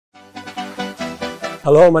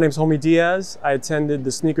Hello, my name is Homie Diaz. I attended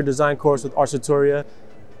the sneaker design course with Arsutoria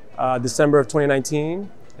December of 2019,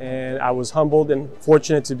 and I was humbled and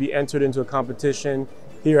fortunate to be entered into a competition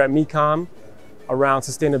here at MICAM around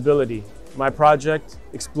sustainability. My project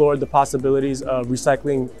explored the possibilities of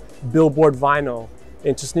recycling billboard vinyl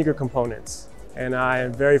into sneaker components, and I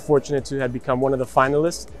am very fortunate to have become one of the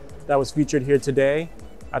finalists that was featured here today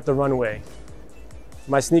at the runway.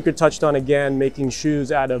 My sneaker touched on, again, making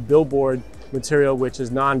shoes out of billboard material which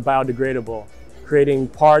is non-biodegradable, creating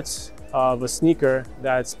parts of a sneaker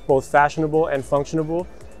that's both fashionable and functionable,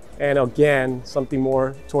 and again, something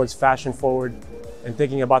more towards fashion forward and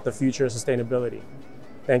thinking about the future of sustainability.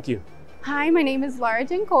 Thank you. Hi, my name is Lara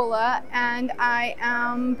Jancola, and I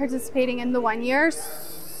am participating in the one-year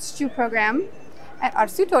shoe program at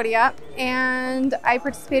Arsutoria, and I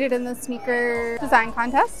participated in the sneaker design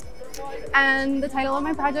contest. And the title of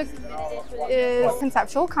my project is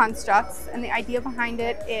Conceptual Constructs, and the idea behind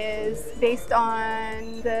it is based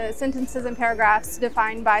on the sentences and paragraphs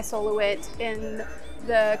defined by Solowit in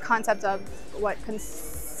the concept of what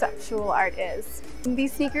conceptual art is.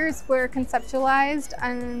 These sneakers were conceptualized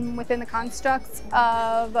within the constructs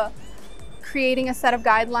of creating a set of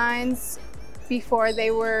guidelines before they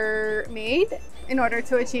were made in order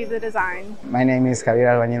to achieve the design. My name is Javier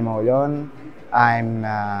Albañil Mogollón.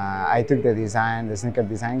 I took the sneaker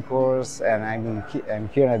design course, and I'm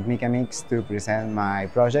here at MICAM to present my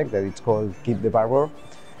project that it's called Keep the Barbour.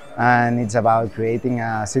 And it's about creating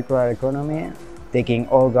a circular economy, taking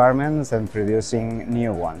old garments and producing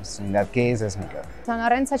new ones, in that case a sneaker. Sono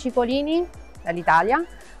Renza Cipollini, dall'Italia.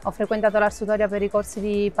 Ho frequentato l'Arsutoria per i corsi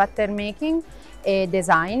di pattern making e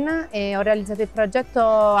design e ho realizzato il progetto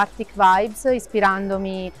Arctic Vibes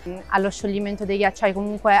ispirandomi allo scioglimento dei ghiacciai,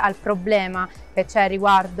 comunque al problema che c'è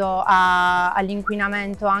riguardo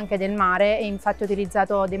all'inquinamento anche del mare, e infatti ho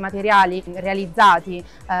utilizzato dei materiali realizzati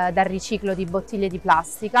dal riciclo di bottiglie di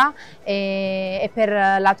plastica, e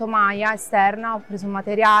per la tomaia esterna ho preso un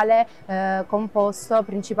materiale composto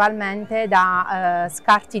principalmente da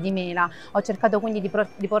scarti di mela. Ho cercato quindi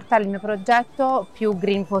di portare il mio progetto più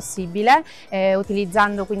green possibile,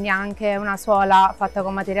 utilizzando quindi anche una suola fatta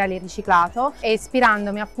con materiale riciclato e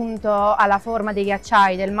ispirandomi appunto alla forma dei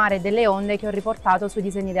ghiacciai, del mare e delle onde che ho riportato sui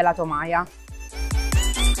disegni della tomaia.